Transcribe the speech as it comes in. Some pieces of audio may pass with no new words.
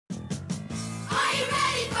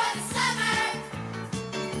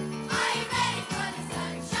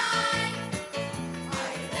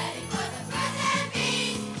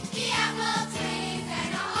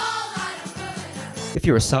If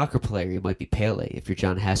you're a soccer player, you might be Pele. If you're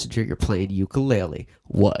John Hassinger, you're playing ukulele.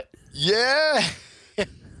 What? Yeah.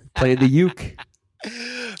 Playing the uke.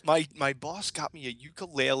 My boss got me a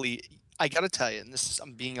ukulele. I gotta tell you, and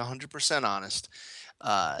I'm being 100% honest.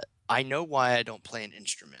 I know why I don't play an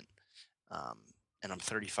instrument. And I'm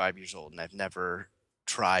 35 years old, and I've never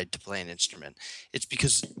tried to play an instrument. It's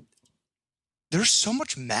because there's so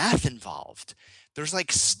much math involved. There's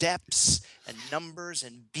like steps and numbers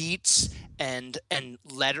and beats and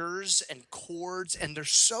letters and chords, and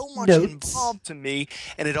there's so much involved to me,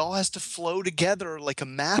 and it all has to flow together like a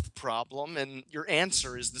math problem, and your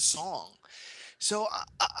answer is the song. So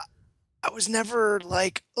I was never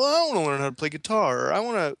like, oh, I want to learn how to play guitar, or I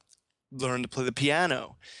want to learn to play the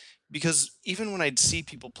piano. Because even when I'd see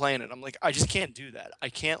people playing it, I'm like, I just can't do that. I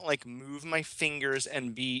can't like move my fingers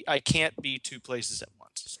and I can't be two places at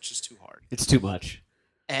once. It's just too hard. It's too much.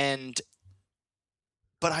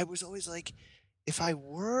 But I was always like, if I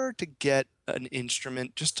were to get an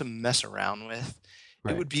instrument just to mess around with,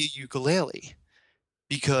 It would be a ukulele.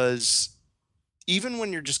 Because even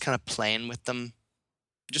when you're just kind of playing with them,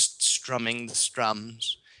 just strumming the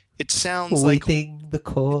strums, it sounds like the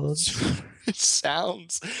chords. It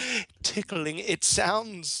sounds tickling. It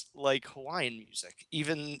sounds like Hawaiian music,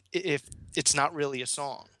 even if it's not really a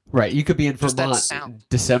song. Right. You could be in Vermont in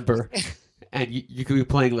December, and you could be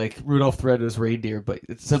playing like Rudolph the Red-Nosed Reindeer, but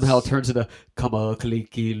it somehow turns into Kama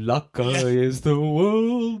Kaliki Laka is the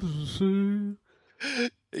world.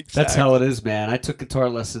 Exactly. That's how it is, man. I took guitar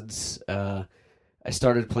lessons. I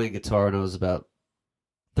started playing guitar when I was about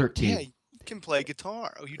 13. Yeah. Can play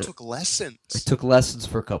guitar. Oh, you took lessons. I took lessons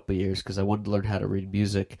for a couple of years because I wanted to learn how to read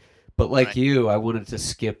music. But like you, I wanted to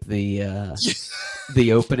skip the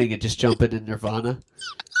opening and just jump into Nirvana.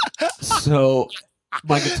 So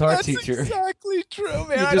my guitar teacher... That's exactly true,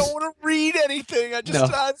 man. I don't want to read anything. I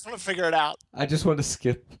just want to figure it out. I just want to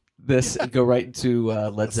skip this and go right into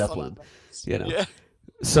Led Zeppelin. Yeah.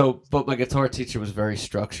 So, but my guitar teacher was very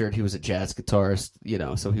structured. He was a jazz guitarist,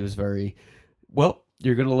 so he was very... Well...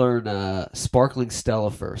 You're going to learn Sparkling Stella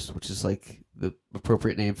first, which is like the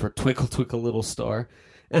appropriate name for Twinkle Twinkle Little Star.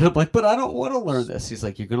 And I'm like, but I don't want to learn this. He's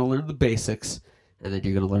like, you're going to learn the basics, and then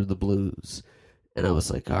you're going to learn the blues. And I was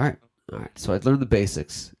like, all right. So I'd learn the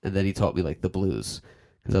basics, and then he taught me like the blues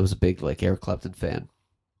because I was a big like Eric Clapton fan.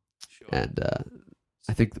 Sure. And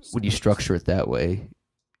I think when you structure it that way,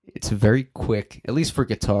 it's a very quick, at least for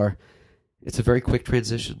guitar, it's a very quick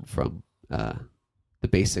transition from the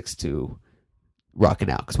basics to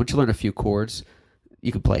rocking out, because once you learn a few chords,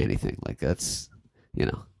 you can play anything. Like that's,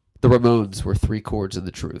 the Ramones were 3 chords in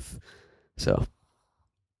the truth, so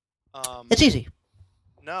it's easy.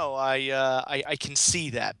 No, I can see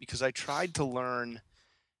that because I tried to learn,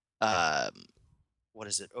 what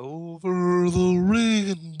is it? Over the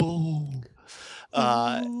Rainbow,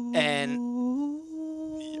 and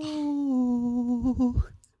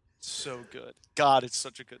so good. God, it's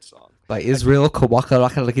such a good song. By Israel Kawaka.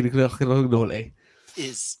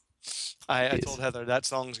 I told Heather that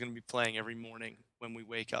song's going to be playing every morning when we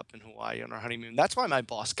wake up in Hawaii on our honeymoon. That's why my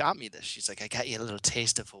boss got me this. She's like, I got you a little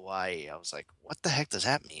taste of Hawaii. I was like, what the heck does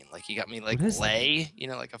that mean? Like, you got me like lei,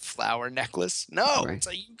 like a flower necklace? No, It's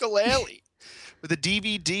a ukulele with a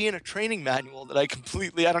DVD and a training manual that I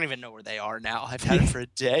don't even know where they are now. I've had it for a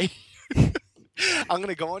day. I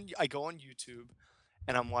go on YouTube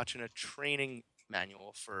and I'm watching a training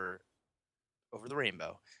manual for Over the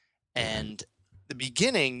Rainbow. And the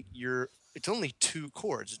beginning, it's only 2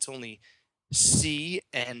 chords. It's only C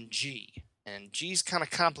and G. And G's kind of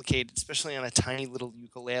complicated, especially on a tiny little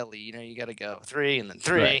ukulele. You got to go 3 and then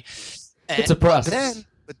 3. Right. It's a process.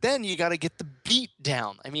 But then you got to get the beat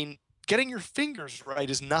down. I mean, getting your fingers right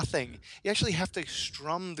is nothing. You actually have to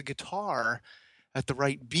strum the guitar at the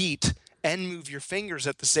right beat and move your fingers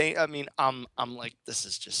at the same. I mean, I'm like, this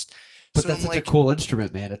is just. But that's such a cool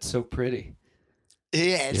instrument, man. It's so pretty.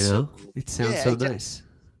 Yeah, it's so cool. It sounds so nice.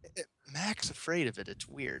 Mac's afraid of it. It's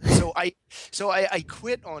weird. So I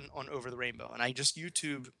quit on Over the Rainbow, and I just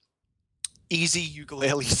YouTube easy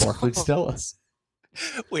ukulele Sparkling Stella.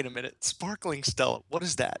 Wait a minute, Sparkling Stella. What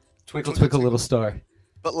is that? Twinkle Twinkle Little Star.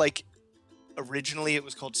 But like, originally it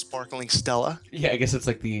was called Sparkling Stella. Yeah, I guess it's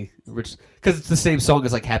like the original, because it's the same song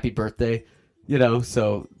as like Happy Birthday,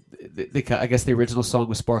 So I guess the original song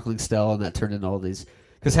was Sparkling Stella, and that turned into all these.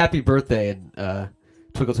 Because Happy Birthday and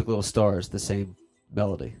Twinkle Twinkle Little Star is the same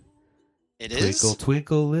melody. It is? Twinkle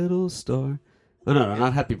Twinkle Little Star. Oh, no,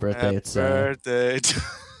 not Happy Birthday. It's Birthday.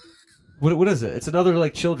 What is it? It's another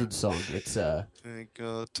like children's song. It's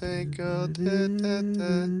Twinkle Twinkle da,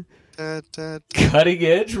 da, da. Cutting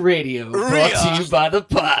Edge Radio, brought to you by the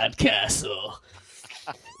Podcastle.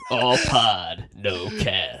 All pod, no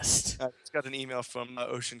cast. I just got an email from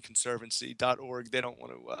oceanconservancy.org. They don't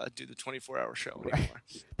want to do the 24-hour show anymore.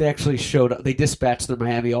 They actually showed up. They dispatched their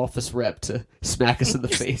Miami office rep to smack us in the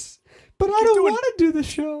face. But I don't want to do the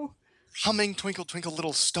show. Humming Twinkle Twinkle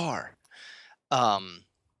Little Star.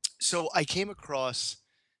 So I came across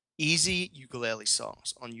easy ukulele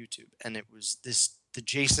songs on YouTube, and it was the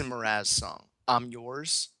Jason Mraz song, I'm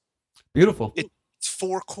Yours. Beautiful. It's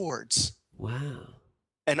 4 chords. Wow.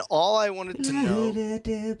 And all I wanted to know...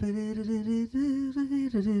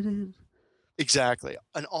 Exactly.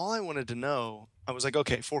 And all I wanted to know, I was like,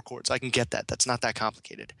 okay, 4 chords. I can get that. That's not that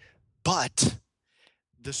complicated. But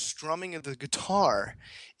the strumming of the guitar,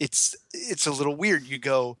 it's a little weird. You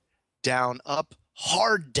go down, up,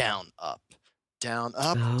 hard down, up. Down,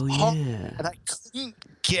 up, hard. Yeah. And I couldn't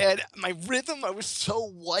get my rhythm. I was so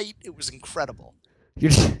white. It was incredible.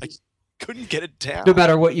 I couldn't get it down. No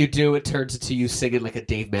matter what you do, it turns into you singing like a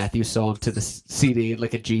Dave Matthews song to the CD in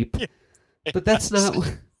like a Jeep. Yeah. But that's not...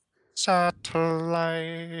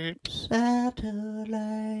 Satellite.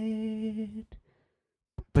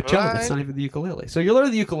 But John, that's not even the ukulele. So you're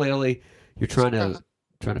learning the ukulele. You're trying to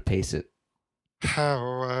pace it.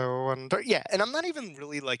 How I wonder. Yeah, and I'm not even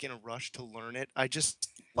really like in a rush to learn it. I just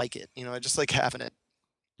like it. I just like having it.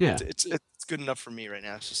 Yeah, it's good enough for me right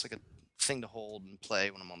now. It's just like a thing to hold and play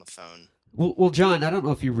when I'm on the phone. Well, John, I don't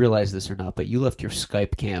know if you realize this or not, but you left your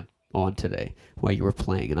Skype cam on today while you were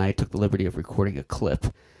playing, and I took the liberty of recording a clip.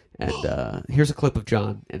 And here's a clip of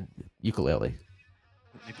John and ukulele.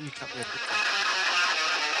 Maybe you cut me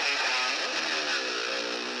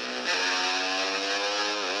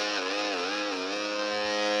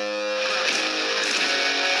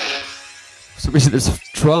For some reason, there's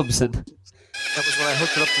drums and... That was when I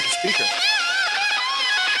hooked it up to the speaker.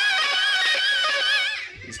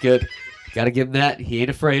 He's good. Gotta give him that. He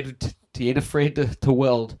ain't afraid to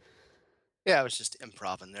weld. Yeah, I was just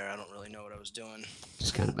improv in there. I don't really know what I was doing.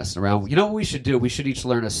 Just kind of messing around. You know what we should do? We should each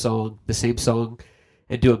learn a song, the same song,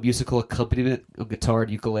 and do a musical accompaniment on guitar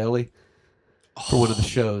and ukulele for one of the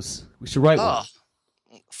shows. We should write one.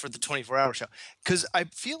 For the 24-hour show. Because I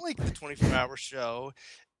feel like the 24-hour show,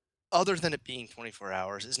 other than it being 24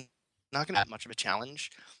 hours, is not going to have much of a challenge.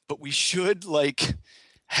 But we should,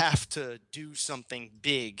 have to do something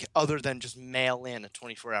big other than just mail in a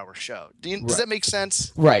 24-hour show. Does that make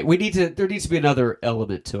sense? Right. There needs to be another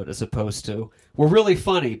element to it as opposed to, we're really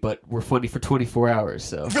funny, but we're funny for 24 hours,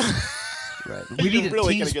 so. Right. We need to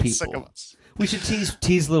really tease get people. Sick of us. We should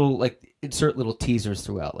tease little, insert little teasers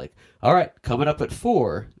throughout. All right, coming up at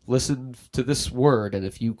 4, listen to this word, and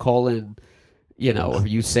if you call in, or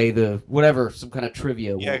you say some kind of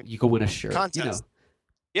trivia, you can win a shirt. Contest.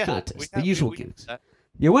 Contest. The usual gigs.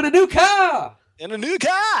 You win a new car! And a new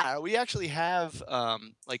car! We actually have,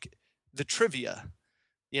 the trivia.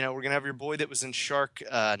 We're going to have your boy that was in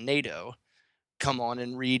Sharknado come on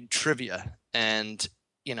and read trivia. And,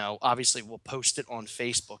 obviously we'll post it on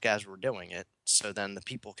Facebook as we're doing it. So then the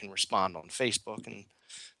people can respond on Facebook, and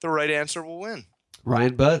the right answer will win.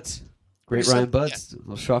 Ryan Buds. Great Ryan Buds.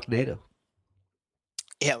 Yeah. Sharknado.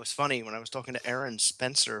 Yeah, it was funny when I was talking to Erin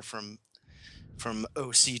Spencer from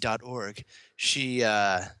OC.org. She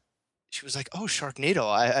was like, "Oh, Sharknado!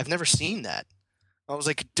 I've never seen that." I was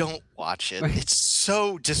like, "Don't watch it. It's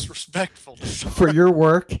so disrespectful for your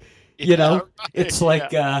work." It's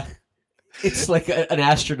like it's like an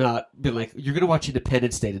astronaut being like, "You're gonna watch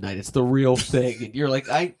Independence Day tonight. It's the real thing," and you're like,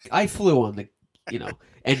 "I flew on the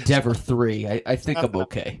Endeavor 3. I think I'm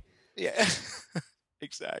okay." Yeah,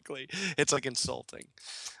 exactly. It's like insulting.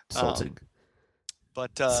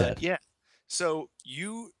 But yeah. So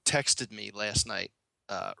you texted me last night,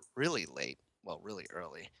 really late. Well, really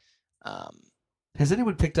early. Has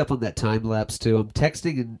anyone picked up on that time lapse too? I'm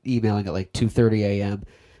texting and emailing at 2:30 a.m.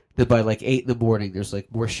 Then by 8 in the morning, there's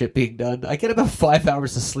more shit being done. I get about 5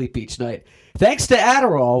 hours of sleep each night. Thanks to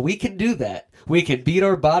Adderall, we can do that. We can beat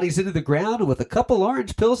our bodies into the ground, and with a couple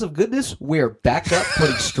orange pills of goodness, we're back up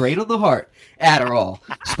putting strain on the heart. Adderall,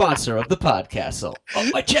 sponsor of the Podcastle. Oh,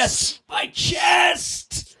 my chest! My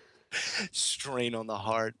chest! Strain on the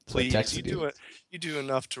heart. Please, you do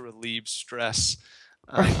enough to relieve stress.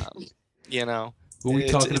 Were we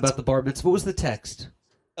talking about the bar mitzvah? What was the text?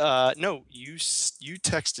 No, you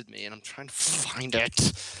texted me, and I'm trying to find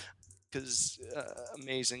it because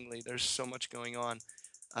amazingly, there's so much going on.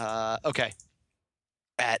 Okay.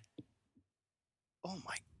 At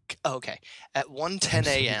 1:10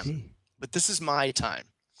 a.m. But this is my time.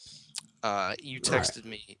 You texted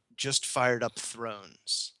me, just fired up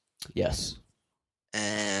Thrones. Yes.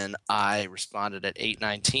 And I responded at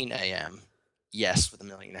 8:19 a.m. Yes, with a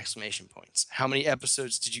million exclamation points. How many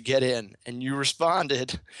episodes did you get in? And you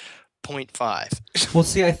responded 0.5. Well,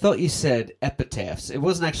 see, I thought you said epitaphs. It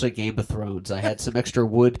wasn't actually Game of Thrones. I had some extra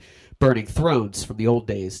wood burning thrones from the old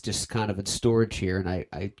days, just kind of in storage here, and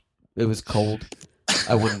it was cold.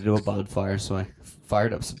 I wanted to do a bonfire, so I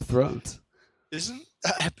fired up some thrones. Isn't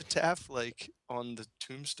epitaph like on the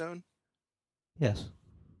tombstone? Yes.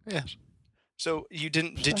 Yes. So you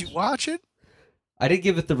didn't? Did you watch it? I didn't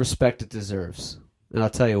give it the respect it deserves, and I'll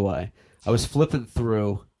tell you why. I was flipping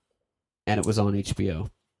through, and it was on HBO.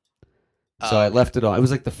 So I left it on. It was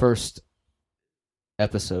like the first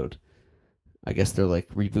episode. I guess they're like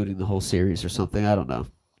rebooting the whole series or something. I don't know.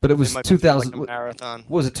 But it was 2000. Like a marathon.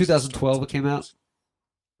 What was it? 2012 it came out?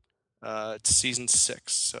 It's season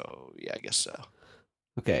 6, so yeah, I guess so.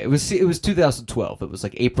 Okay, it was 2012. It was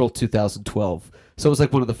like April 2012. So it was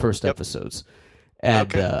like one of the first episodes.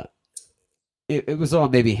 And it was on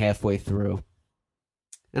maybe halfway through.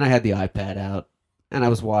 And I had the iPad out and I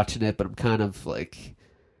was watching it, but I'm kind of like,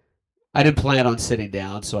 I didn't plan on sitting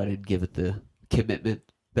down, so I didn't give it the commitment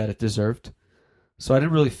that it deserved. So I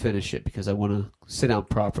didn't really finish it because I want to sit down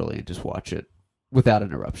properly and just watch it without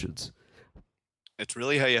interruptions. It's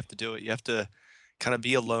really how you have to do it. You have to kind of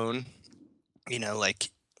be alone. You know,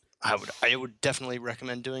 like I would definitely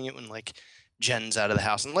recommend doing it when like Jen's out of the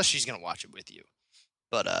house, unless she's gonna watch it with you.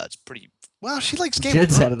 But it's pretty well. She likes Game of Thrones.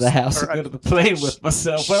 Jen's out of the house. I'm going to the plane with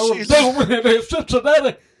myself.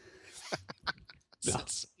 Cincinnati.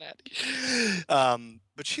 Cincinnati.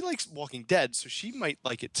 But she likes Walking Dead, so she might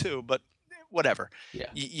like it too. But whatever. Yeah.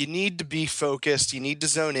 You need to be focused. You need to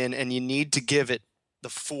zone in, and you need to give it the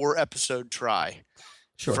 4-episode try.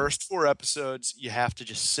 Sure. First 4 episodes, you have to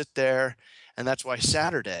just sit there, and that's why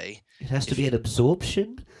Saturday. It has to be an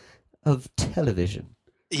absorption of television.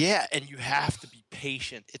 Yeah, and you have to be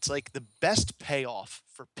patient. It's like the best payoff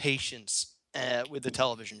for patience with a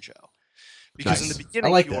television show. Because in the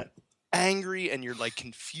beginning, you're angry and you're like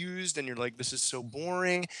confused and you're like, this is so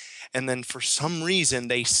boring. And then for some reason,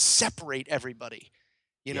 they separate everybody.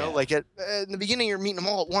 You know, like in the beginning, you're meeting them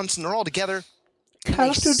all at once and they're all together.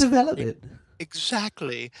 Character development.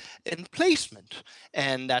 Exactly. And placement.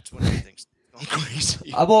 And that's when everything's going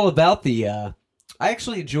crazy. I'm all about the... I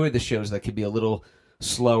actually enjoy the shows that can be a little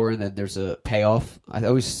slower and then there's a payoff. I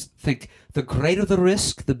always think the greater the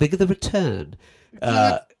risk, the bigger the return.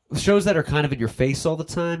 Shows that are kind of in your face all the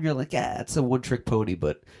time, you're like, it's a one-trick pony.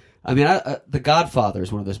 But, I mean, The Godfather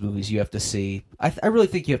is one of those movies you have to see. I really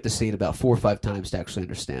think you have to see it about 4 or 5 times to actually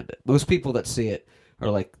understand it. Most people that see it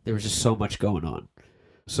are like, there was just so much going on.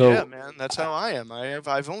 So yeah, man, that's how I am.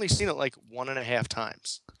 I've only seen it like 1.5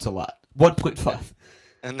 times. It's a lot. 1.5.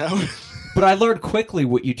 And that But I learned quickly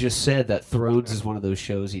what you just said, that Thrones is one of those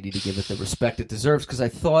shows you need to give it the respect it deserves, because I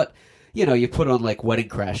thought, you know, you put on like Wedding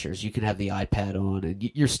Crashers, you can have the iPad on,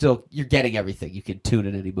 and you're getting everything. You can tune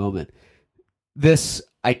in any moment. This,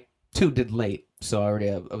 I tuned in late, so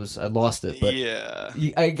I lost it. But yeah,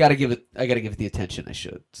 I gotta give it the attention I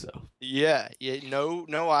should. So yeah, no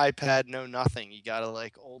iPad, no nothing. You gotta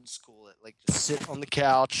like old school it, like just sit on the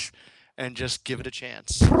couch and just give it a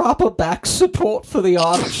chance. Proper back support for the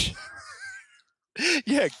arch.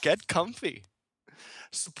 Yeah, get comfy.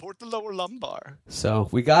 Support the lower lumbar. So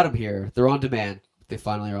we got them here. They're on demand. They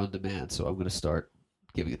finally are on demand. So I'm going to start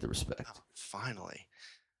giving it the respect. Oh, finally.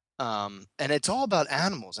 And it's all about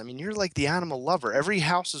animals. I mean, you're like the animal lover. Every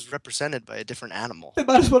house is represented by a different animal. They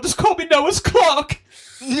might as well just call me Noah's Clock.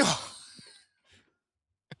 No.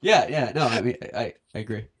 Yeah. No, I mean, I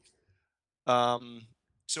agree.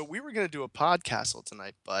 So we were going to do a Podcastle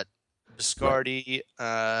tonight, but Biscardi,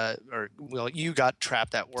 you got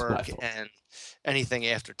trapped at work, and anything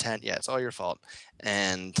after 10, it's all your fault.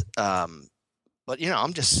 And but you know,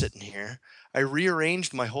 I'm just sitting here. I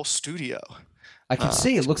rearranged my whole studio. I can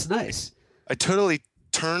see it looks nice. I totally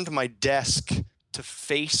turned my desk to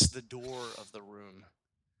face the door of the room.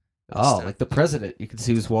 Oh, like the president. You can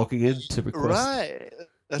see who's walking in to request. Right.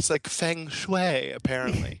 That's like feng shui,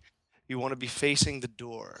 apparently. You want to be facing the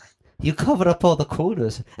door. You cover up all the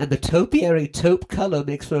corners, and the topiary taupe color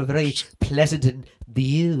makes for a very pleasant and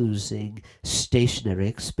amusing stationary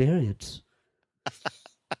experience.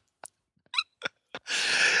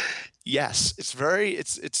 Yes,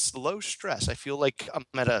 it's low stress. I feel like I'm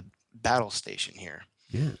at a battle station here.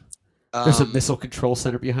 Yeah. There's a missile control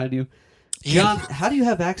center behind you. John, how do you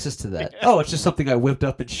have access to that? Oh, it's just something I whipped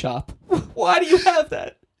up in shop. Why do you have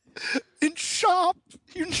that? In shop?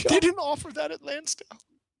 They didn't offer that at Lansdowne.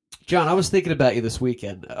 John, I was thinking about you this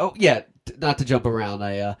weekend. Oh, yeah, not to jump around.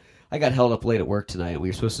 I got held up late at work tonight. We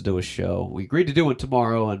were supposed to do a show. We agreed to do it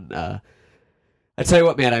tomorrow, and I tell you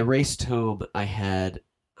what, man, I raced home. I had,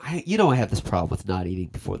 I have this problem with not eating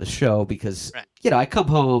before the show because Right. I come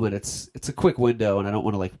home and it's a quick window and I don't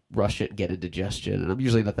want to like rush it and get indigestion and I'm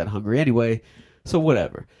usually not that hungry anyway, so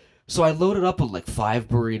whatever. So I loaded up on like 5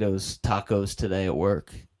 burritos, tacos today at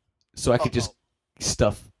work, so I could just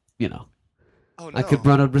stuff. Oh no. I could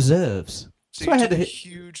run on reserves. So So you I had took to a hit.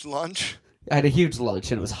 huge lunch. I had a huge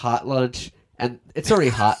lunch and it was hot lunch and it's already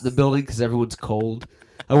hot in the building because everyone's cold.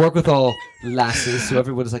 I work with all lasses, so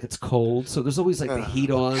everyone's like it's cold. So there's always like the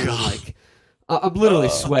heat on. And like I'm literally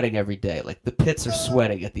sweating every day. Like the pits are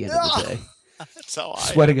sweating at the end of the day. That's how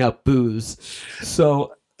Sweating out booze.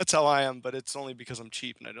 So, That's how I am, but it's only because I'm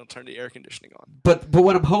cheap and I don't turn the air conditioning on. but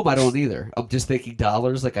when I'm home, I don't either. I'm just thinking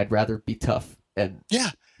dollars. Like I'd rather be tough and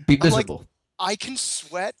be miserable. I can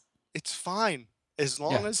sweat. It's fine as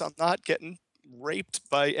long Yeah. as I'm not getting raped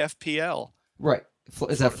by FPL Right?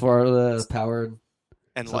 Is that Florida Power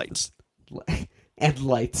and something? lights. and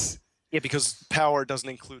lights? Yeah, because power doesn't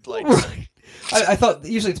include lights. Right. I thought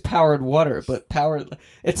usually it's power and water, but power.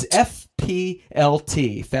 It's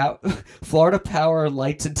FPLT, Florida Power,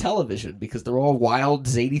 Lights, and Television, because they're all wild,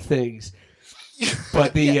 zany things.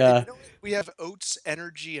 But the we have oats,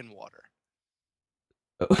 energy, and water.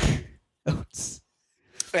 oats.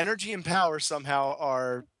 Energy and power somehow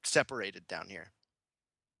are separated down here.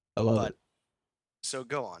 I love it. So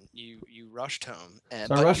go on. You rushed home, and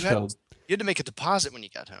So I rushed home. You had to make a deposit when you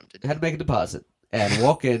got home, didn't I you? had to make a deposit and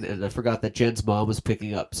walk in, and I forgot that Jen's mom was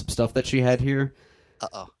picking up some stuff that she had here.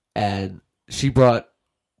 Uh-oh. And she brought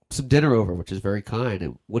some dinner over, which is very kind.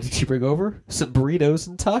 And what did she bring over? Some burritos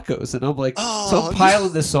and tacos. And I'm like, so I'm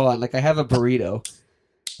piling this on. Like, I have a burrito.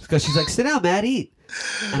 Because she's like, sit down, Matt, eat.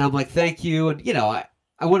 And I'm like, thank you. And,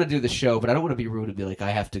 I want to do the show, but I don't want to be rude and be like,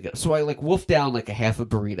 I have to go. So I, like, wolf down, like, a half a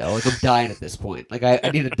burrito. Like, I'm dying at this point. Like, I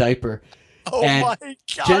need a diaper. Oh, and my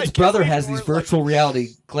God. Jen's brother has these virtual reality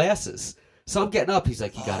glasses. So I'm getting up. He's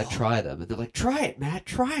like, you got to try them. And they're like, try it, Matt,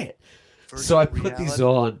 try it. So I put these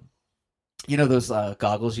on. You know those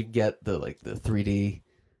goggles you can get, the 3D?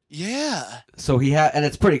 Yeah. So he had, and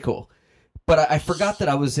it's pretty cool. But I forgot that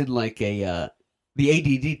I was in like the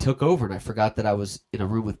ADD took over, and I forgot that I was in a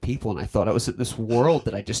room with people, and I thought I was in this world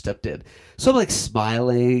that I just stepped in. So I'm like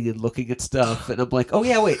smiling and looking at stuff, and I'm like, oh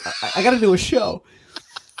yeah, wait, I got to do a show.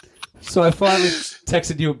 So I finally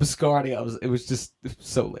texted you a Biscardi. It was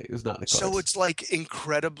so late. It was not in the cards. So it's like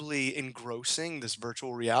incredibly engrossing, this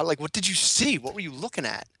virtual reality. Like, what did you see? What were you looking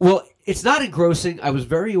at? Well, it's not engrossing. I was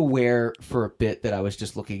very aware for a bit that I was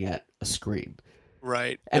just looking at a screen.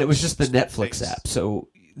 Right. And it was just the Netflix app. So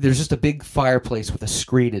there's just a big fireplace with a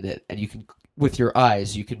screen in it, and you can, with your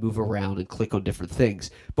eyes, you can move around and click on different things.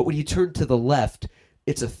 But when you turn to the left,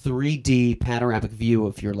 it's a 3D panoramic view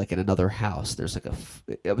if you're like in another house. There's like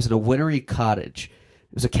it was in a wintry cottage.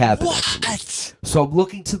 It was a cabin. What? Actually. So I'm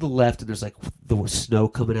looking to the left, and there's like the snow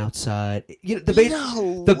coming outside.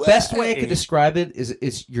 The best way I could describe it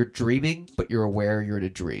is you're dreaming, but you're aware you're in a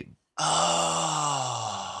dream.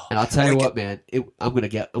 Oh. And I'll tell you what, man, I'm gonna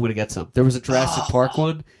get some. There was a Jurassic Park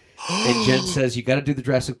one, and Jen says you got to do the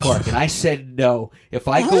Jurassic Park, and I said no. If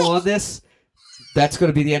I go on this, that's going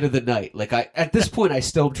to be the end of the night. Like at this point, I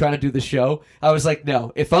still am trying to do the show. I was like,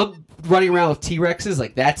 no. If I'm running around with T-Rexes,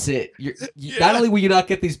 like that's it. Not only will you not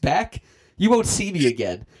get these back, you won't see me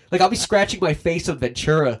again. Like I'll be scratching my face on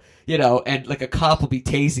Ventura, and like a cop will be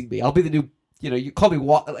tasing me. I'll be the new, you call me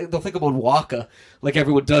they'll think I'm on Waka, like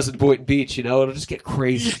everyone does in Boynton Beach. It'll just get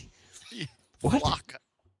crazy. What?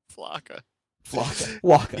 Flocka.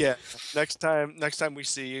 Yeah. Next time we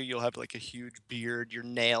see you, you'll have like a huge beard. Your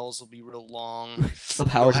nails will be real long. Some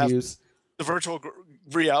Howard Hughes. The virtual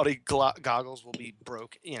reality goggles will be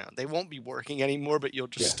broke. They won't be working anymore, but you'll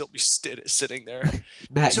just still be sitting there.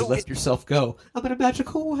 Matt, you let yourself go. I'm in a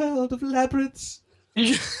magical world of labyrinths.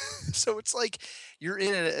 So it's like you're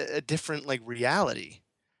in a different like reality.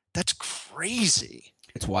 That's crazy.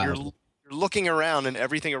 It's wild. You're looking around, and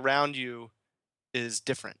everything around you is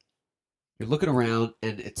different. You're looking around,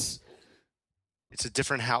 and it's a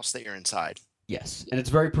different house that you're inside. Yes, and it's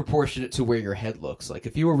very proportionate to where your head looks. Like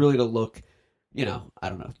if you were really to look, I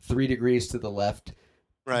don't know, 3 degrees to the left,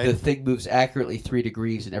 right? The thing moves accurately 3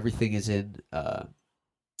 degrees, and everything is in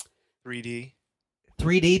 3D.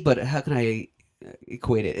 3D, but how can I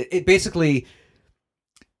equate it? It basically,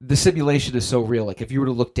 the simulation is so real. Like if you were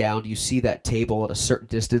to look down, you see that table at a certain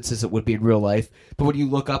distance as it would be in real life. But when you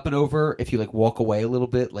look up and over, if you like walk away a little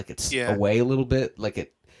bit, like it's away a little bit,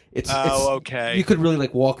 like it's okay. You could really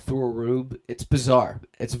like walk through a room. It's bizarre.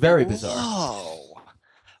 It's very bizarre. Oh,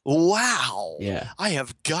 wow! Yeah, I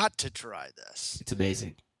have got to try this. It's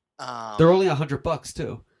amazing. They're only $100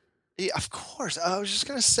 too. Yeah, of course. I was just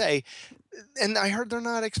gonna say, And I heard they're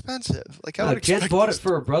not expensive. Like I No, would Jen expect bought it this-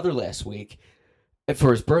 for her brother last week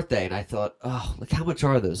for his birthday, and I thought, oh, like how much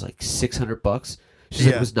are those? Like $600? She's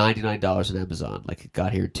like, it was $99 on Amazon. Like it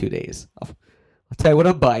got here in 2 days. I'll tell you what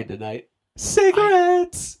I'm buying tonight: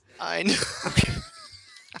 cigarettes. I know.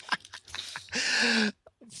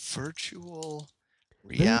 Virtual.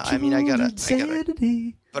 Yeah, I mean, I gotta.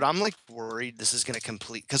 Insanity. But I'm like worried this is gonna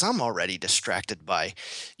complete because I'm already distracted by,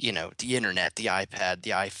 the internet, the iPad,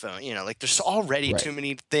 the iPhone. Like there's already Right. too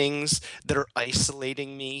many things that are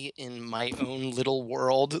isolating me in my own little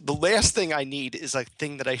world. The last thing I need is a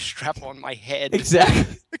thing that I strap on my head.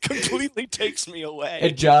 Exactly. It completely takes me away.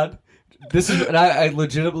 And John, this is, and I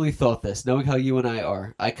legitimately thought this, knowing how you and I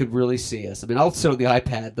are, I could really see us. I mean, I'll sit on the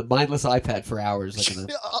iPad, the mindless iPad for hours, like on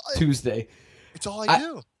a Tuesday. It's all I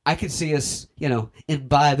do. I could see us,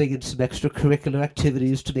 imbibing in some extracurricular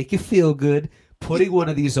activities to make you feel good, putting one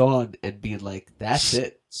of these on and being like, that's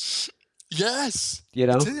it. Yes.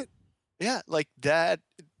 That's it. Yeah, like that.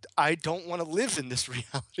 I don't want to live in this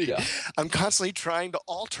reality. Yeah. I'm constantly trying to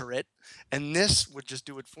alter it, and this would just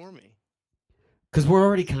do it for me. Because we're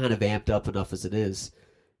already kind of amped up enough as it is,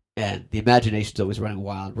 and the imagination's always running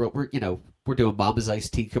wild. We're doing Mama's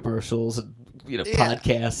Iced Tea commercials and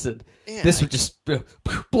podcasts, and this would just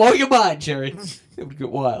blow your mind, Jerry. It would get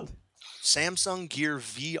wild. Samsung Gear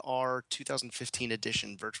VR 2015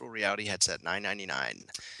 edition virtual reality headset, $999.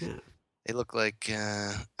 Yeah. They look like,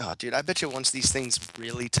 dude, I bet you once these things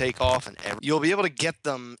really take off, and you'll be able to get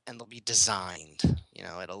them, and they'll be designed.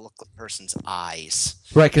 It'll look like a person's eyes.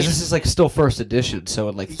 Right, because this is like still first edition, so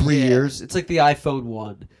in like 3 years, it's like the iPhone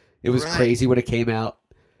 1. It was crazy when it came out.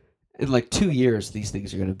 In like 2 years, these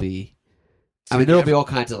things are going to be. I mean, there'll be all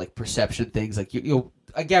kinds of like perception things. Like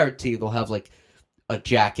I guarantee they'll have like a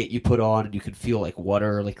jacket you put on and you can feel like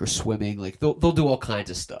water, like you're swimming. Like they'll do all kinds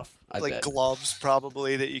of stuff. I bet. Gloves,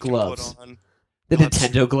 probably that you can put on. The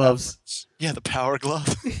Nintendo gloves. Yeah, the power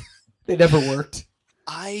glove. They never worked.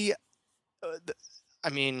 I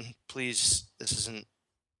mean, please, this isn't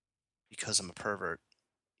because I'm a pervert,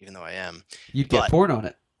 even though I am. You'd get porn on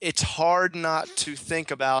it. It's hard not to think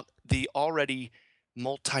about the already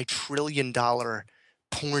multi-trillion-dollar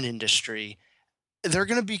porn industry. They're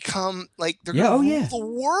going to become like they're going to rule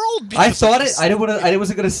the world. I thought it. I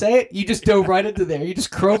wasn't going to say it. You just dove right into there. You just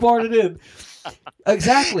crowbarred it in.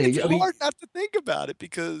 Exactly. It's hard not to think about it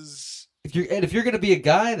because if you're going to be a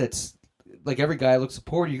guy that's like every guy looks at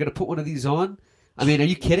porn, you're going to put one of these on. I mean, are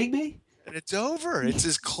you kidding me? And it's over. It's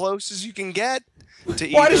as close as you can get to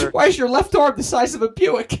Why is your left arm the size of a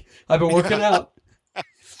Buick? I've been working out.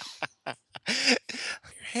 Your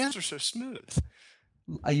hands are so smooth.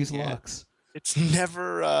 I use locks. It's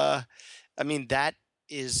never. I mean, that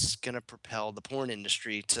is going to propel the porn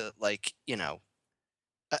industry to they're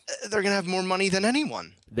going to have more money than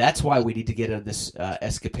anyone. That's why we need to get on this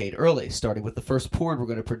escapade early, starting with the first porn we're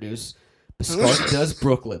going to produce. Biscardi does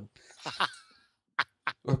Brooklyn.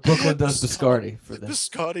 Or Brooklyn does Biscardi for this.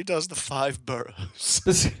 Biscardi does the 5 boroughs.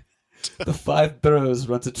 The 5 boroughs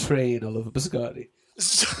runs a train all over Biscardi.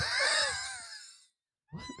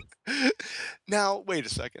 Now, wait a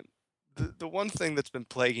second. The one thing that's been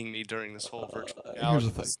plaguing me during this whole virtual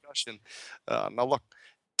reality discussion. Now, look,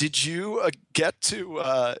 did you get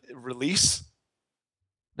to release?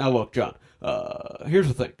 Now, look, John. Here's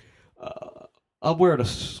the thing. I'm wearing a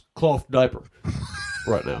cloth diaper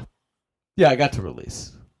right now. Yeah, I got to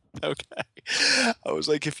release. Okay. I was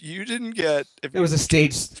like, if you didn't get, it was a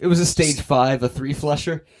stage 5, a 3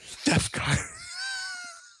 flusher.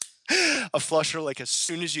 A flusher, like as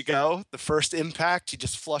soon as you go, the first impact, you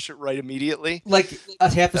just flush it right immediately. Like a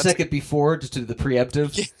half a second before, just to do the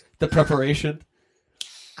preemptive, the preparation.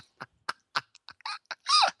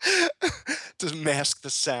 To mask the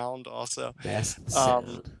sound, also. Mask the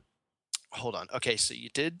sound. Hold on. Okay, so you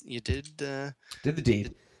did did the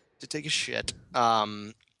deed. To take a shit.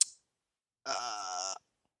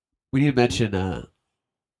 We need to mention.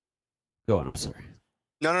 Go on. I'm sorry.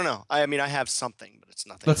 No. I mean, I have something, but it's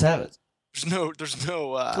nothing. Let's have it. There's no.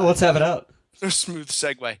 Let's have it out. No smooth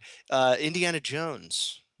segue. Indiana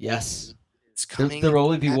Jones. Yes. It's coming. There will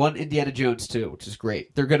only be one Indiana Jones 2, which is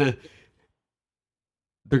great. They're gonna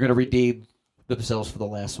redeem themselves for the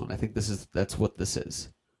last one. I think that's what this is.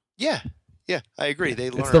 Yeah, I agree.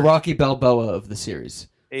 It's the Rocky Balboa of the series.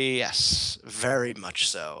 Yes, very much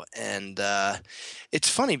so. And it's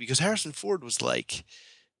funny because Harrison Ford was like,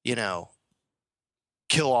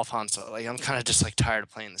 kill off Han Solo. Like, I'm kind of just like tired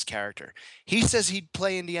of playing this character. He says he'd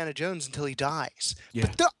play Indiana Jones until he dies.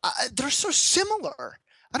 Yeah. But they're so similar.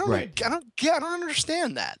 I don't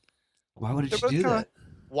understand that. Why would you do that?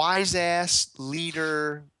 Wise ass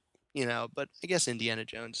leader, but I guess Indiana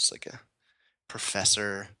Jones is like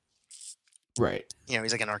professor. Right. You know,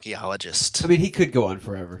 he's like an archaeologist. I mean, he could go on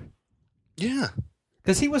forever. Yeah.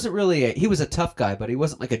 Because he wasn't really he was a tough guy, but he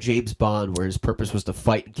wasn't like a James Bond where his purpose was to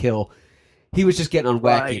fight and kill. He was just getting on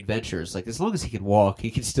wacky adventures. Like, as long as he can walk, he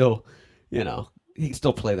can still, he can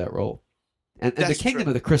still play that role. And the Kingdom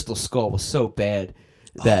of the Crystal Skull was so bad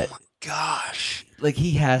that... Oh, my gosh. Like,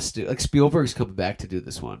 he has to... Like, Spielberg's coming back to do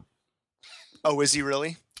this one. Oh, is he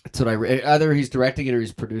really? That's what I read. Either he's directing it or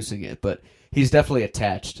he's producing it, but he's definitely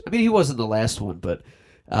attached. I mean, he wasn't the last one, but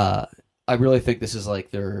I really think this is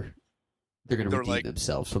like they're going to redeem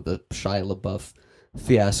themselves from the Shia LaBeouf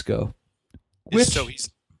fiasco. Which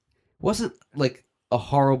wasn't like a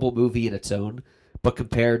horrible movie in its own, but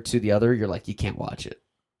compared to the other, you're like, you can't watch it.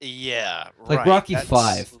 Yeah, like Rocky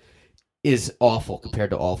V is awful compared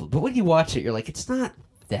to all of them. But when you watch it, you're like, it's not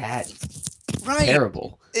that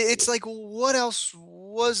terrible. It's like, what else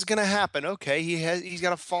was gonna happen? Okay, he's got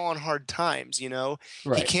to fall on hard times, you know.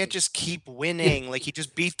 Right. He can't just keep winning. Like, he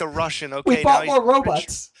just beat the Russian. Okay, we bought more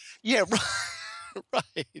robots. Yeah,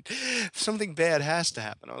 right. Something bad has to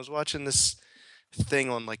happen. I was watching this thing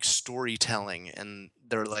on like storytelling, and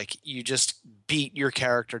they're like, you just beat your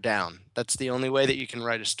character down. That's the only way that you can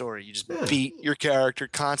write a story. You just beat your character,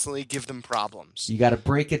 constantly give them problems. You got to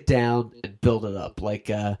break it down and build it up. Like,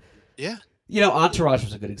 Entourage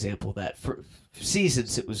was a good example of that. For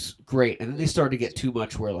seasons, it was great, and then they started to get too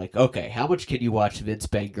much where, like, okay, how much can you watch Vince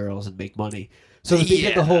bang girls and make money? So they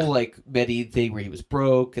did the whole, like, Medivh thing where he was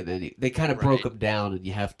broke, and then they kind of broke him down, and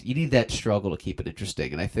you need that struggle to keep it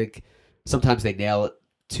interesting. And I think sometimes they nail it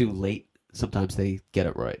too late. Sometimes they get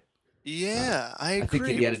it right. Yeah, I agree. I think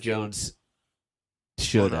Indiana Jones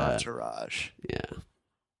should... On Entourage. Yeah.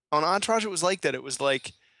 On Entourage, it was like that. It was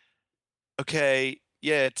like, okay...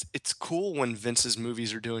 Yeah, it's cool when Vince's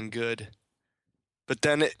movies are doing good, but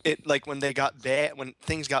then it like when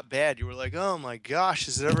things got bad, you were like, oh my gosh,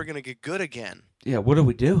 is it ever gonna get good again? Yeah, what are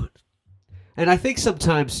we doing? And I think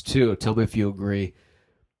sometimes too, tell me if you agree,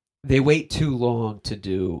 they wait too long to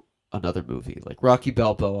do another movie. Like Rocky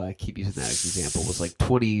Balboa, I keep using that as an example, was like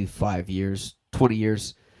 20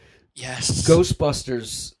 years. Yes.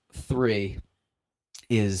 Ghostbusters 3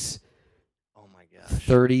 is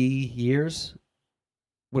 30 years.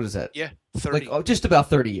 What is that? Yeah, 30. Like just about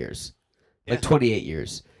 30 years. Yeah. Like 28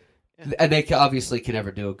 years. Yeah. And they obviously can never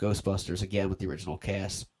do a Ghostbusters again with the original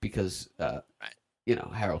cast because,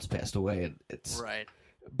 Harold's passed away. And it's right.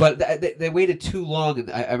 But they waited too long. And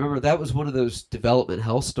I remember that was one of those development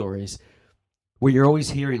hell stories where you're always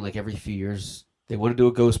hearing, like, every few years, they want to do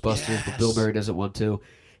a Ghostbusters, but Bill Murray doesn't want to.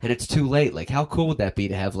 And it's too late. Like, how cool would that be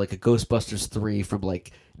to have, like, a Ghostbusters 3 from,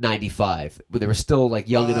 like, 95, when they were still, like,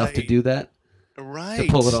 young enough to do that? Right.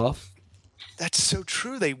 To pull it off. That's so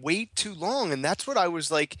true. They wait too long. And that's what I was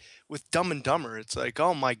like with Dumb and Dumber. It's like,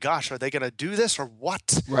 oh my gosh, are they going to do this or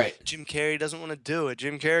what? Right. Jim Carrey doesn't want to do it.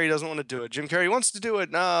 Jim Carrey doesn't want to do it. Jim Carrey wants to do it.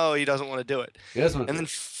 No, he doesn't want to do it. And then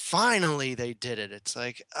finally they did it. It's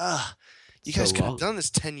like, you guys could have done this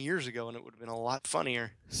 10 years ago and it would have been a lot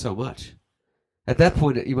funnier. So much. At that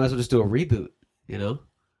point, you might as well just do a reboot, you know?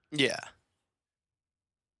 Yeah.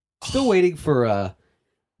 Still waiting for...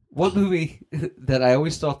 one movie that I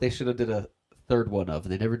always thought they should have did a third one of,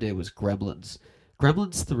 and they never did, was Gremlins.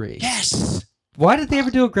 Gremlins 3. Yes! Why did they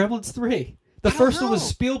ever do a Gremlins 3? The first one was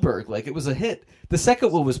Spielberg. Like, it was a hit. The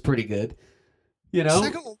second one was pretty good. You know? The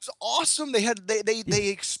second one was awesome. They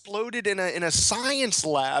exploded in a science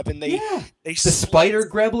lab, and they the spider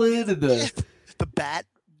gremlin and the bat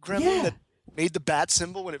gremlin that made the bat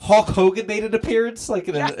symbol when it Hulk Hogan made an appearance, like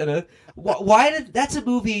in a why did that's a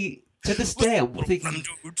movie. To this day, I'm thinking,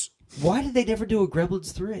 why did they never do a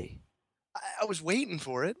Gremlins 3? I was waiting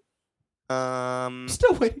for it.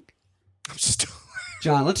 Still waiting. I'm still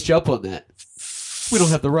John, let's jump on that. We don't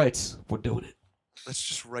have the rights. We're doing it. Let's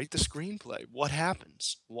just write the screenplay. What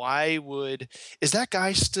happens? Is that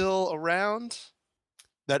guy still around?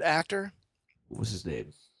 That actor? What was his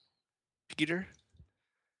name? Peter?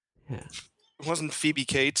 Yeah. It wasn't Phoebe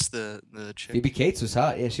Cates, the chick. Phoebe Cates was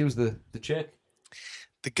hot. Yeah, she was the chick.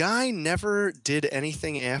 The guy never did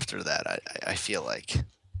anything after that, I feel like. Peter.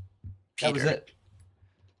 That was it.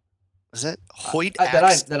 Was it? Hoyt that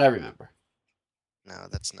I remember. No,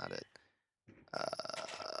 that's not it.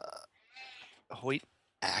 Hoyt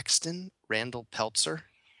Axton? Randall Peltzer?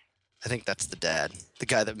 I think that's the dad. The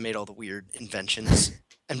guy that made all the weird inventions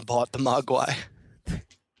and bought the Mogwai.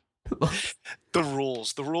 The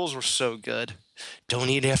rules were so good. Don't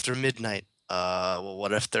eat after midnight. Well,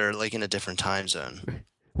 what if they're like in a different time zone?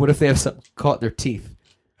 What if they have something caught in their teeth?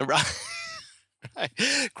 Right.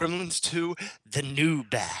 Gremlins 2, the new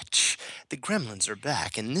batch. The gremlins are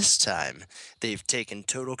back, and this time they've taken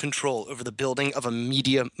total control over the building of a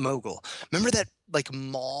media mogul. Remember that like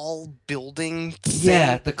mall building thing?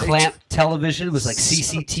 Yeah, the clamp television was like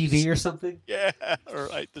CCTV or something. Yeah,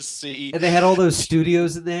 right. The C. And they had all those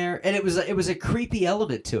studios in there, and it was a creepy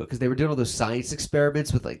element to it because they were doing all those science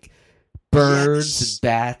experiments with like birds and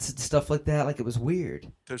bats and stuff like that. Like it was weird.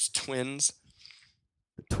 Those twins.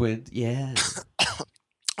 The twins, yeah.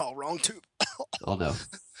 Oh, wrong tube. Oh no.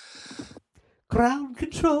 Ground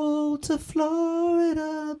control to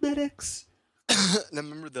Florida medics. And I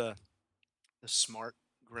remember the smart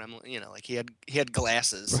gremlin. You know, like he had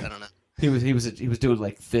glasses. Right. I don't know. He was doing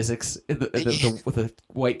like physics with a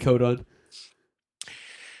white coat on.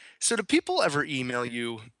 So do people ever email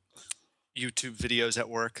you YouTube videos at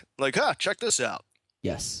work? Like, check this out.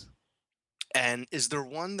 Yes. And is there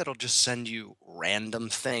one that'll just send you random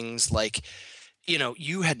things like, you know,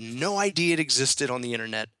 you had no idea it existed on the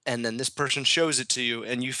internet, and then this person shows it to you,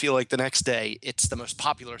 and you feel like the next day it's the most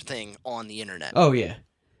popular thing on the internet? Oh, yeah.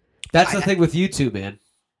 That's the thing with YouTube, man,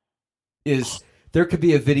 is there could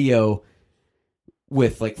be a video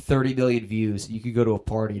with like 30 million views. You could go to a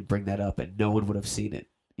party and bring that up, and no one would have seen it.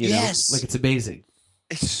 You know? Like, it's amazing.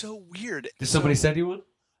 It's so weird. Did somebody send you one?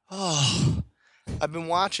 Oh, I've been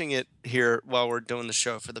watching it here while we're doing the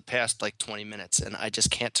show for the past like 20 minutes, and I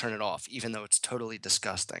just can't turn it off, even though it's totally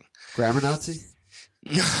disgusting. Grammar Nazi?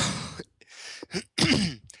 No.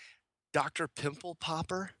 Dr. Pimple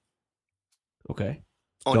Popper. Okay.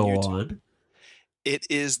 On Go YouTube. on. It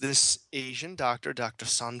is this Asian doctor, Dr.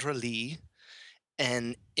 Sandra Lee,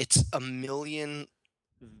 and it's a million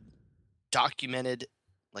documented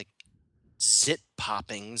like zit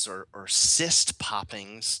poppings or cyst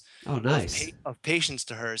poppings. Oh, nice. Of patients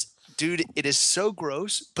to hers. Dude, it is so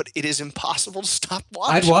gross, but it is impossible to stop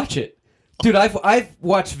watching. I'd watch it. Dude, I've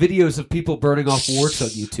watched videos of people burning off warts on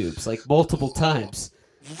YouTube, like multiple times.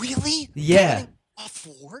 Really? Yeah. Burning off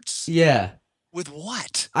warts? Yeah. With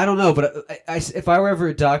what? I don't know, but if I were ever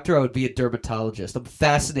a doctor, I would be a dermatologist. I'm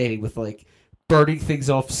fascinated with like burning things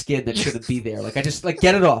off skin that shouldn't be there. Like I just like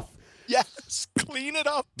get it off. Yes, clean it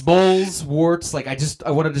up. Moles, warts, like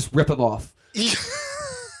I want to just rip them off.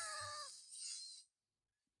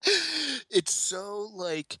 It's so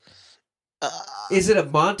like. Is it a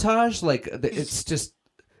montage? Like it's just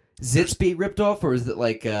zits being ripped off, or is it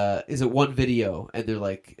like is it one video and they're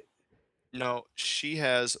like? No, she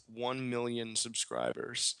has 1 million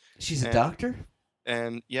subscribers. She's a doctor?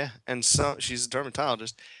 And yeah, and so she's a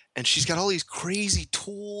dermatologist, and she's got all these crazy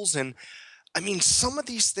tools, and I mean, some of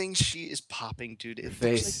these things she is popping, dude. It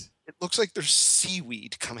looks like there's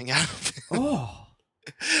seaweed coming out of it. Oh.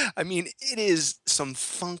 I mean, it is some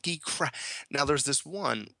funky crap. Now there's this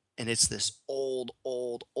one, and it's this old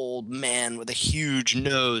man with a huge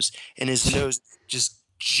nose, and his nose just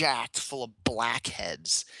jacked full of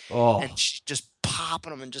blackheads. Oh. And she's just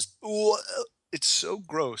popping them and just, it's so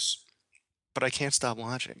gross. But I can't stop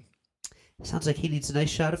watching. Sounds like he needs a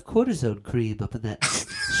nice shot of cortisone cream up in that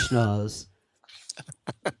schnoz.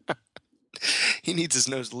 He needs his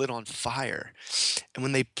nose lit on fire. And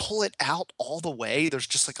when they pull it out all the way, there's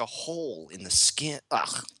just like a hole in the skin.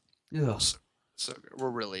 Ugh. Ugh. So we're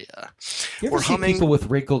really, you ever see people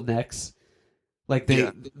with wrinkled necks? Like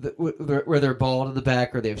where they're bald in the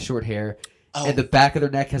back or they have short hair, and the back of their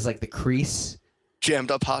neck has like the crease.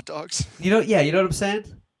 Jammed up hot dogs. You know what I'm saying?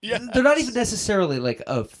 Yeah. They're not even necessarily like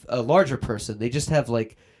a larger person. They just have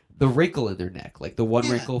like the wrinkle in their neck, like the one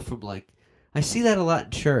wrinkle from like. I see that a lot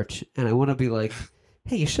in church, and I want to be like,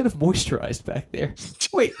 hey, you should have moisturized back there.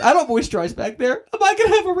 Wait, I don't moisturize back there. Am I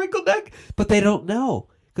gonna have a wrinkled neck? But they don't know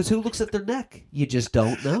because who looks at their neck? You just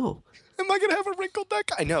don't know. Am I gonna have a wrinkled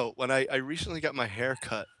neck? I know. When I recently got my hair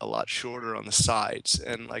cut a lot shorter on the sides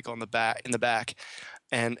and like on the back, in the back,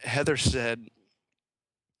 and Heather said,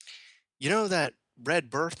 "You know that red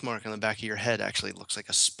birthmark on the back of your head actually looks like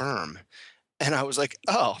a sperm," and I was like,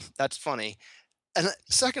 "Oh, that's funny." And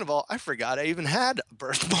second of all, I forgot I even had a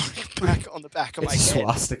birthmark back on the back of my head.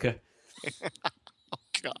 Swastika. Oh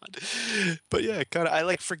God! But yeah, kind of. I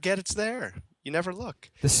like forget it's there. You never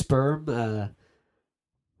look. The sperm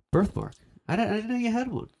birthmark. I didn't know you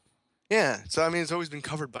had one. Yeah, so I mean, it's always been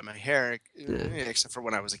covered by my hair, except for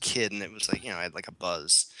when I was a kid, and it was like, I had like a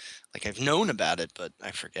buzz. Like I've known about it, but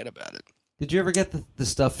I forget about it. Did you ever get the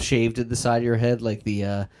stuff shaved in the side of your head, like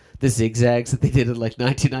the zigzags that they did in like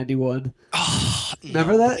 1991? Oh,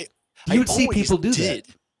 remember that? You would see people do that.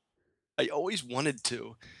 I always wanted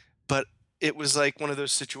to, but it was like one of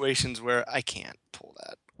those situations where I can't pull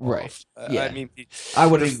that off. Right. Yeah. I mean, I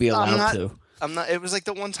wouldn't even be allowed to. I'm not. It was like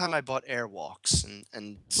the one time I bought Airwalks,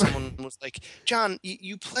 and someone was like, "John,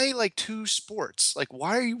 you play like 2 sports. Like,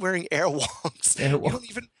 why are you wearing Airwalks?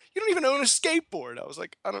 You don't even own a skateboard." I was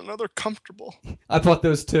like, "I don't know. They're comfortable. I bought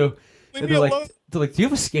those too. Leave And me they're alone." like, "Do you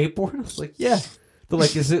have a skateboard?" I was like, "Yeah." They're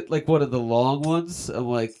like, "Is it like one of the long ones?" I'm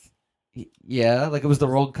like, "Yeah." Like it was the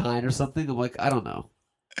wrong kind or something. I'm like, "I don't know."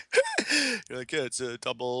 You're like, "Yeah, it's a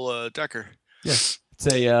double decker." Yeah, it's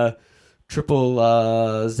a triple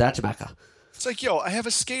Zachmaka. It's like, yo, I have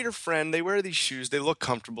a skater friend. They wear these shoes. They look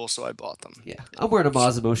comfortable, so I bought them. Yeah, I'm wearing a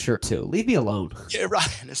Massimo shirt too. Leave me alone. Yeah,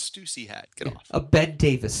 right. And a Stussy hat. Get off. A Ben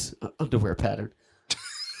Davis underwear pattern.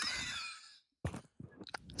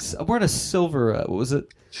 I'm wearing a silver. What was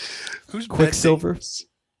it? Who's Quicksilver? Ben Davis?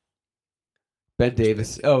 Ben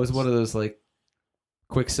Davis. Oh, it was one of those like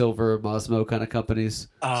Quicksilver, Massimo kind of companies.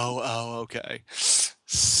 Oh, okay.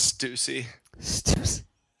 Stussy. Stussy.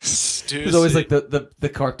 Stussy. It was always like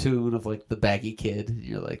the cartoon of like the baggy kid. And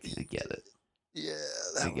you're like, I get it. Yeah,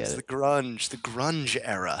 that was the grunge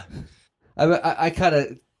era. I kind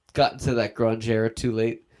of got into that grunge era too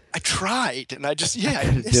late. I tried, and I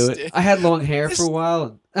couldn't do it. I had long hair for a while,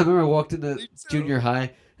 and I remember I walked into junior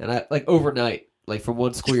high, and I like overnight, like from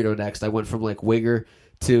one school year to the next, I went from like wigger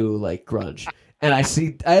to like grunge. And I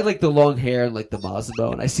had like the long hair and like the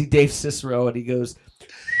Massimo, and I see Dave Cicero, and he goes,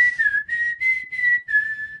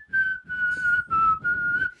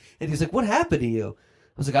 and he's like, "What happened to you?"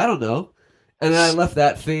 I was like, "I don't know." And then I left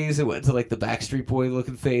that phase and went into like the Backstreet Boy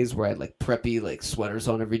looking phase where I had like preppy like sweaters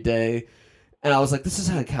on every day. And I was like, this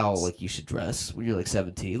is like how like you should dress when you're like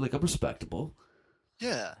 17. Like I'm respectable.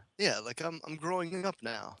 Yeah. Like I'm growing up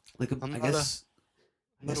now. Like I guess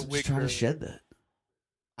I'm just trying to shed that.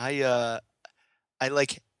 I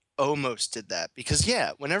like almost did that because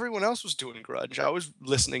when everyone else was doing grunge,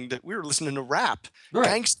 we were listening to rap,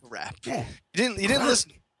 gangster rap. Yeah. You didn't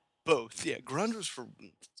listen to both. Yeah, grunge was for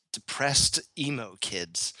depressed emo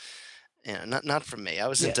kids. Yeah, not for me. I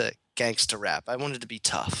was into gangster rap. I wanted to be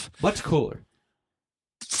tough. Much cooler.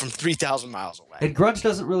 From 3,000 miles away. And grunge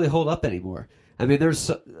doesn't really hold up anymore. I mean,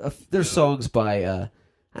 there's songs by I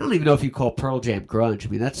don't even know if you call Pearl Jam grunge. I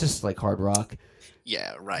mean, that's just like hard rock.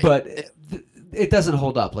 Yeah, right. But it doesn't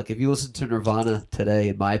hold up. Like if you listen to Nirvana today,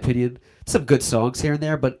 in my opinion, some good songs here and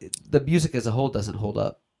there, but the music as a whole doesn't hold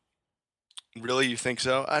up. Really, you think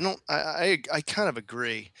so? I don't. I kind of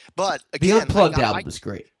agree. But again, the Unplugged album was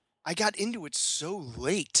great. I got into it so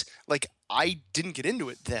late. Like I didn't get into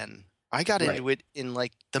it then. I got into it in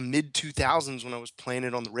like the mid 2000s when I was playing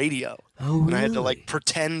it on the radio. Oh, really? And I had to like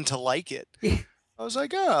pretend to like it. I was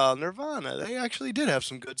like, oh, Nirvana, they actually did have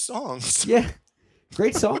some good songs. Yeah.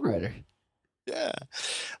 Great songwriter. Yeah.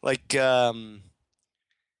 Like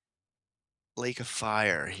Lake of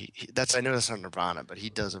Fire. I know that's not Nirvana, but he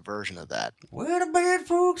does a version of that. Where the bad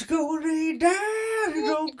folks go, they die. They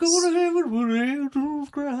don't go to heaven when the angels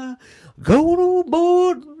cry. Go to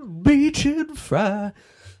board the beach and fry.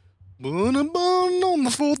 Born on the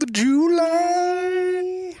 4th of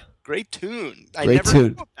July. Great tune. I Great never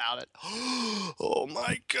tune. knew about it. Oh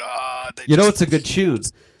my God. You know what's a good tune?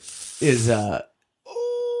 Is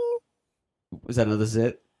was that another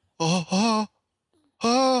zit? You're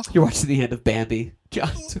watching the end of Bambi. John,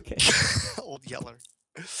 it's okay. Old Yeller.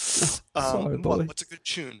 Sorry, boy. What's a good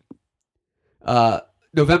tune?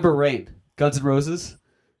 November Rain. Guns N' Roses.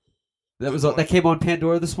 That came on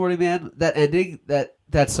Pandora this morning, man. That ending,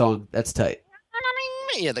 that song, that's tight.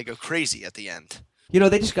 Yeah, they go crazy at the end. You know,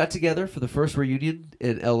 they just got together for the first reunion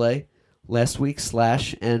in L.A. last week.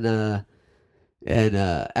 Slash and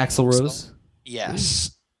Axl Rose.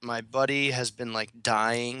 Yes. My buddy has been like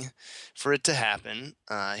dying for it to happen.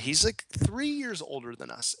 He's like 3 years older than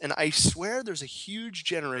us. And I swear there's a huge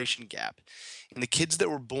generation gap in the kids that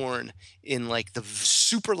were born in like the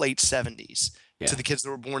super late 70s to the kids that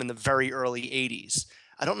were born in the very early 80s.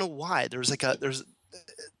 I don't know why. There's like a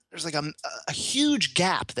huge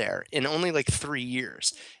gap there in only like 3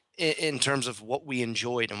 years in terms of what we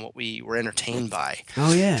enjoyed and what we were entertained by.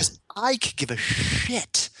 Oh, yeah. Because I could give a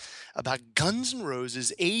shit about Guns N'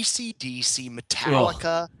 Roses, AC/DC,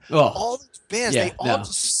 Metallica, all these bands. They all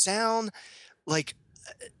just sound like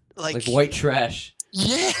white trash.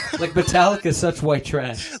 Yeah. Like Metallica is such white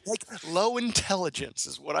trash. Like low intelligence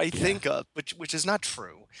is what I think of, which is not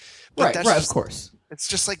true. But Right, of course. It's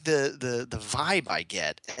just like the vibe I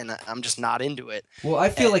get, and I'm just not into it. Well, I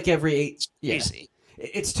feel like it's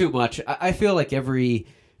too much. I feel like every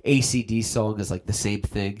ACD song is like the same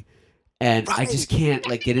thing. And I just can't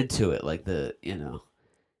like get into it, like No,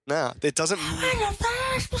 it doesn't. I'm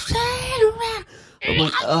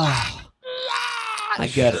like, oh, I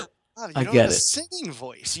get it. You I don't get have a it. singing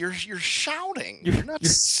voice. You're shouting. You're- You're not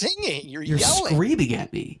you're- singing. You're You're yelling. screaming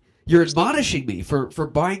at me. You're admonishing me for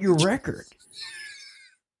buying your record.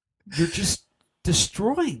 You're just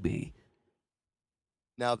destroying me.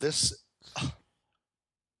 Now this,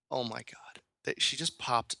 oh my God. She just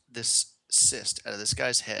popped this cyst out of this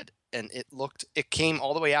guy's head, and it came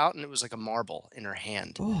all the way out, and it was like a marble in her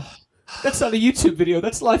hand. Oh, that's not a YouTube video.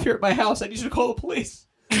 That's live here at my house. I need you to call the police.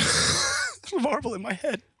 There's a marble in my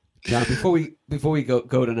head. John, before we go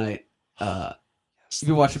tonight, you've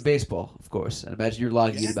been watching baseball, of course. I imagine you're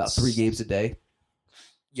logging in about 3 games a day.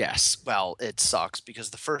 Yes. Well, it sucks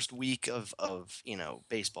because the first week of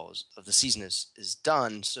baseball of the season is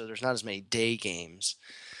done, so there's not as many day games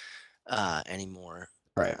anymore.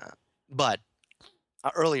 Right. But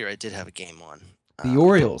earlier I did have a game on. The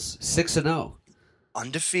Orioles, 6-0.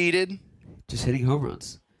 Undefeated. Just hitting home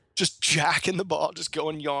runs. Just jacking the ball, just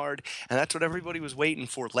going yard. And that's what everybody was waiting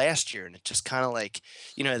for last year. And it just kind of like,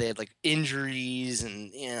 they had like injuries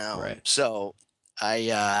and, Right. So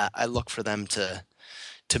I look for them to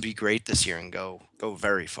be great this year and go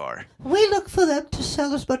very far. We look for them to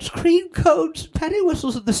sell as much cream cones and penny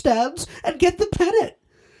whistles in the stands and get the pennant.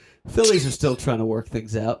 Phillies are still trying to work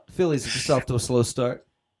things out. Phillies are just off to a slow start.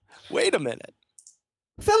 Wait a minute.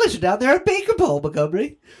 Phillies are down there at Baker Bowl,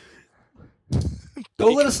 Montgomery.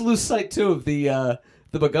 Don't let us lose sight, too, of the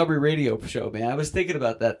Montgomery radio show, man. I was thinking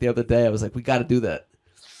about that the other day. I was like, we got to do that.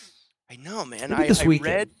 I know, man. I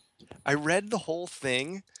read the whole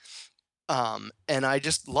thing, and I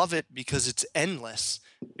just love it because it's endless.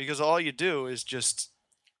 Because all you do is just,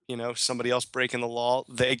 somebody else breaking the law,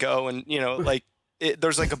 they go and,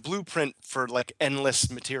 there's like a blueprint for like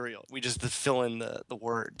endless material. We just fill in the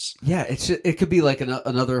words. Yeah, it could be like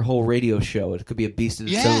another whole radio show. It could be a beast in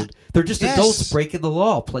its own. They're just adults breaking the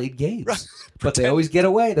law, playing games. Right. But they always get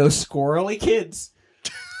away, those squirrely kids.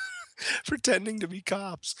 Pretending to be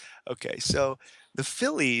cops. Okay, so the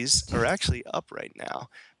Phillies are actually up right now.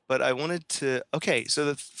 But I wanted to... Okay, so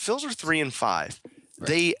the Phils are 3-5.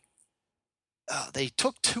 Right. They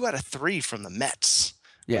took 2 out of 3 from the Mets.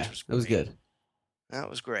 Yeah, that was good. That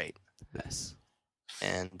was great. Yes.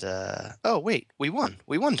 And, wait, we won.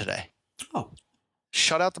 We won today. Oh.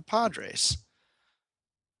 Shut out the Padres.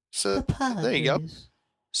 So, there you go.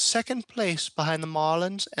 Second place behind the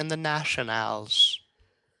Marlins and the Nationals.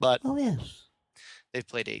 But yes. they've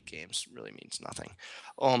played 8 games. Really means nothing.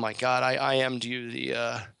 Oh, my God. I IM'd you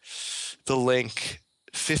the link.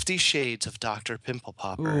 50 Shades of Dr. Pimple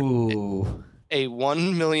Popper. Ooh. A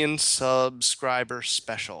 1 million subscriber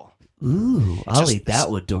special. Ooh, I'll eat that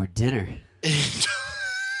one during dinner. It's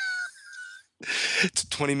a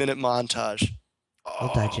 20-minute montage.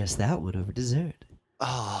 I'll digest that one over dessert.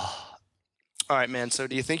 Oh. All right, man. So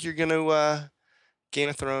do you think you're going to Game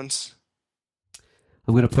of Thrones?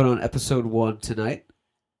 I'm going to put on episode 1 tonight.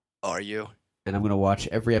 Are you? And I'm going to watch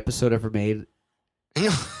every episode ever made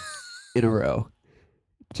in a row.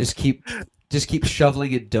 Just keep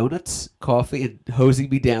shoveling in donuts, coffee, and hosing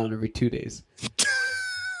me down every 2 days.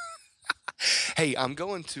 Hey, I'm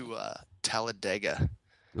going to Talladega.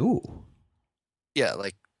 Ooh. Yeah,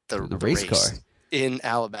 like the race car in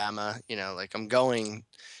Alabama. I'm going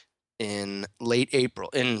in late April.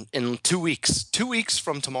 In 2 weeks. 2 weeks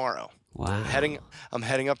from tomorrow. Wow. I'm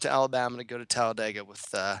heading up to Alabama to go to Talladega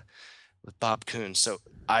with Bob Coon. So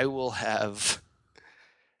I will have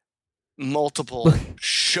multiple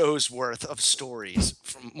shows worth of stories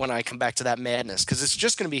from when I come back to that madness, because it's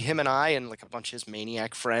just going to be him and I and like a bunch of his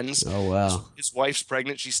maniac friends. Oh wow. His wife's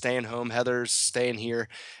pregnant, she's staying home, Heather's staying here,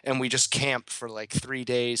 and we just camp for like 3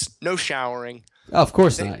 days, no showering. Oh, of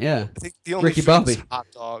course not. Yeah. I think the only Ricky food's Bobby. hot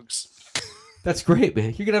dogs. That's great,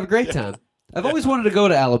 man. You're gonna have a great time. I've always wanted to go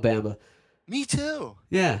to Alabama. Me too.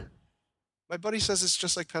 Yeah. My buddy says it's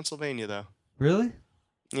just like Pennsylvania though. Really?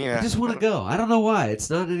 Yeah. I just want to go. I don't know why. It's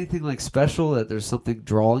not anything like special that there's something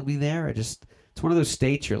drawing me there. It's one of those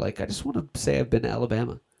states you're like, I just want to say I've been to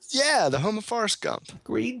Alabama. Yeah, the home of Forrest Gump.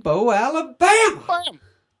 Greenbow, Alabama. Bam.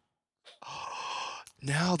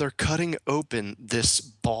 Now they're cutting open this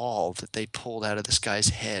ball that they pulled out of this guy's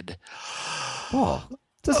head. Oh, it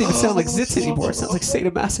doesn't even sound like zits anymore. It sounds like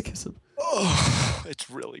sadomasochism. Oh, it's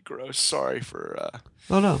really gross. Sorry for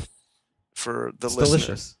Oh no. For the it's listener.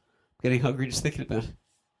 Delicious. Getting hungry just thinking about it.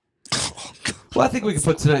 Well, I think we can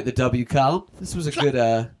put tonight in the W column. This was a good.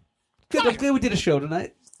 I'm glad we did a show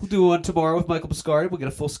tonight. We'll do one tomorrow with Michael Biscardi. We'll get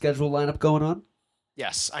a full schedule lineup going on.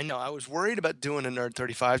 Yes, I know. I was worried about doing a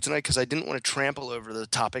NERD35 tonight because I didn't want to trample over the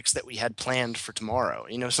topics that we had planned for tomorrow.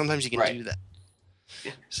 Sometimes you can do that.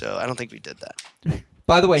 Yeah. So I don't think we did that.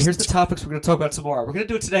 By the way, here's the topics we're going to talk about tomorrow. We're going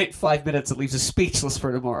to do it tonight in 5 minutes. It leaves us speechless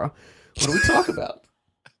for tomorrow. What do we talk about?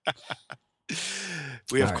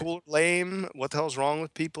 We have All right. Cool or Lame. What the hell's wrong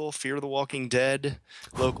with people? Fear the Walking Dead.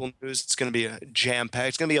 Local news. It's going to be a jam-packed.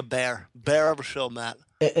 It's going to be a bear of a show, Matt.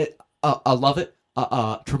 I love it.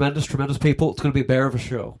 Tremendous people. It's going to be a bear of a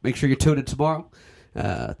show. Make sure you tune in tomorrow.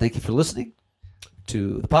 Thank you for listening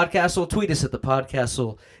to the Podcastle. Tweet us at the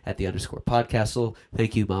Podcastle at the _Podcastle.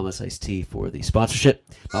 Thank you, Mama's Iced Tea, for the sponsorship.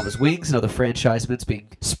 Mama's Wings, another franchise that's being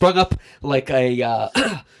sprung up like a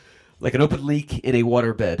like an open leak in a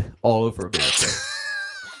waterbed all over America.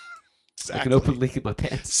 Exactly. Like an open leak in my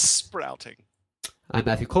pants. Sprouting. I'm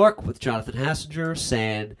Matthew Clark with Jonathan Hassinger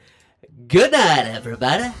saying good night,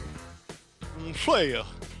 everybody. Player.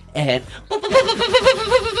 And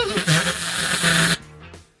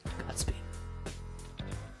Godspeed.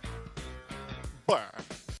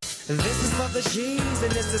 This is for the G's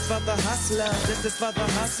and this is for the hustlers. This is for the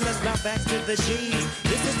hustlers, now back to the G's.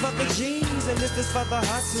 This is for the G's and this is for the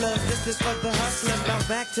hustlers. This is for the hustlers, now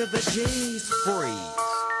back to the G's. Freeze.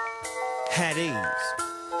 Had ease.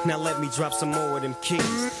 Now let me drop some more of them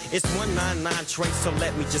keys. It's 199 Trace, so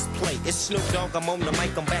let me just play. It's Snoop Dogg, I'm on the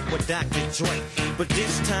mic, I'm back with Dr. Dre. But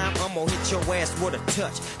this time I'm gonna hit your ass with a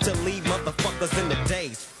touch to leave motherfuckers in the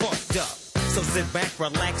days fucked up. So sit back,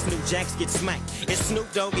 relax, new jacks get smacked. It's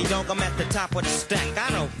Snoop Doggy Dogg, I'm at the top of the stack.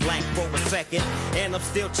 I don't blank for a second, and I'm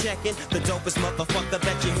still checking. The dopest motherfucker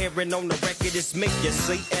that you're hearing on the record is me, you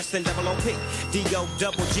see. S-N-O-O-P,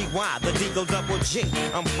 D-O-double-G-Y, the D-O-double-G.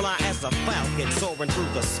 I'm fly as a falcon soaring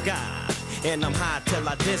through the sky. And I'm high till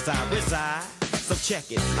I reside. So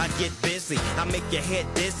check it, I get busy, I make your head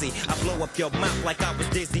dizzy. I blow up your mouth like I was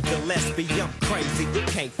Dizzy Gillespie. I'm crazy, you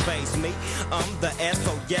can't faze me. I'm the S,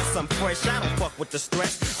 so yes, I'm fresh. I don't fuck with the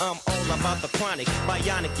stress. I'm all about the chronic,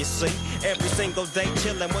 bionic, you see. Every single day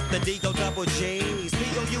chillin' with the D-O-double-G's.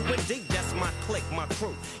 P-O-U-N-D, that's my clique, my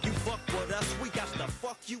crew. You fuck with us, we got to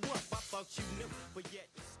fuck you up. I thought you knew, but yet...